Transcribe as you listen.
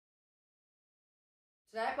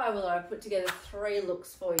Today at WILLA, I've put together 3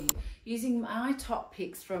 looks for you using my top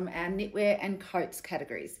picks from our knitwear and coats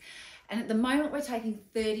categories. And at the moment, we're taking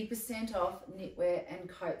 30% off knitwear and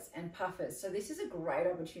coats and puffers. So this is a great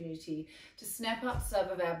opportunity to snap up some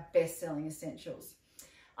of our best-selling essentials.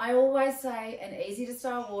 I always say an easy to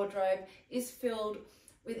style wardrobe is filled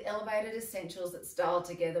with elevated essentials that style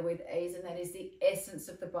together with ease, and that is the essence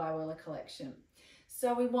of the WILLA collection.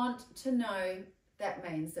 So we want to know that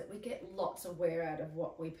means that we get lots of wear out of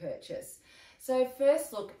what we purchase. So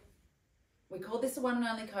first look, we call this a one and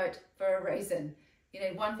only coat for a reason. You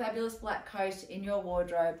need one fabulous black coat in your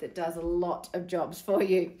wardrobe that does a lot of jobs for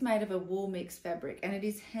you. It's made of a wool mix fabric and it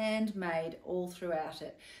is handmade all throughout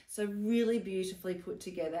it. So really beautifully put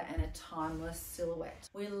together and a timeless silhouette.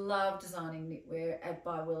 We love designing knitwear at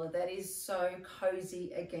WILLA. That is so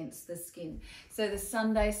cozy against the skin. So the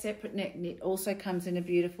Sunday separate neck knit also comes in a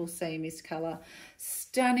beautiful sea mist colour.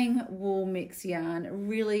 Stunning wool mix yarn,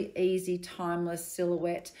 really easy timeless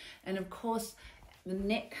silhouette. And of course, the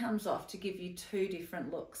neck comes off to give you 2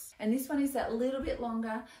 different looks. And this one is that little bit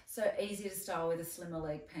longer, so easy to style with a slimmer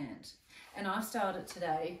leg pant. And I've styled it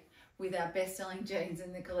today with our best-selling jeans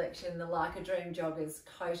in the collection, the Like a Dream joggers,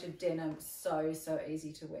 coated denim, so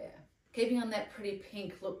easy to wear. Keeping on that pretty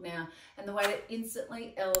pink look now, and the way to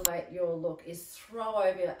instantly elevate your look is throw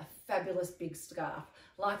over a fabulous big scarf,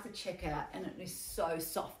 like the checkout, and it is so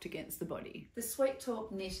soft against the body. The Sweet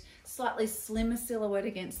Talk knit, slightly slimmer silhouette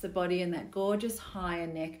against the body and that gorgeous higher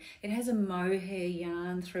neck. It has a mohair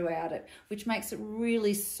yarn throughout it, which makes it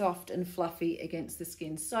really soft and fluffy against the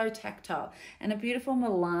skin, so tactile, and a beautiful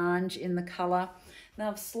melange in the colour.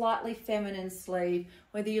 Now, slightly feminine sleeve,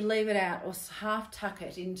 whether you leave it out or half tuck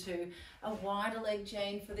it into a wider leg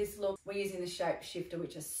jean for this look. We're using the shape shifter,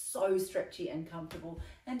 which is so stretchy and comfortable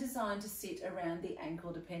and designed to sit around the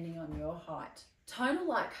ankle depending on your height. Tonal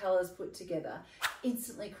light colours put together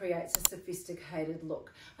instantly creates a sophisticated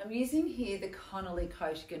look. I'm using here the Connolly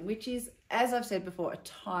Coatigan, which is, as I've said before, a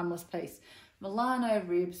timeless piece. Milano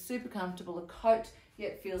rib, super comfortable, a coat,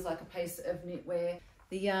 yet feels like a piece of knitwear.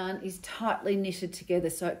 The yarn is tightly knitted together,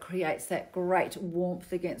 so it creates that great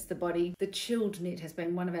warmth against the body. The chilled knit has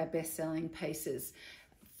been one of our best-selling pieces.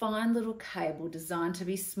 Fine little cable designed to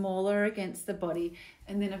be smaller against the body.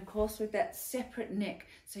 And then of course with that separate neck,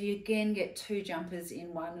 so you again get 2 jumpers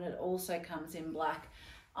in one, and it also comes in black.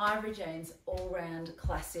 Ivory jeans, all-round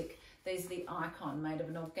classic. These are the Icon, made of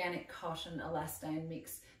an organic cotton elastane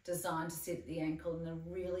mix, designed to sit at the ankle in a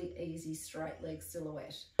really easy straight leg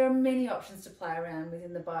silhouette. There are many options to play around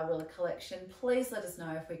within the WILLA collection. Please let us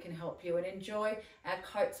know if we can help you, and enjoy our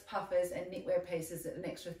coats, puffers and knitwear pieces at an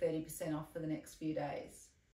extra 30% off for the next few days.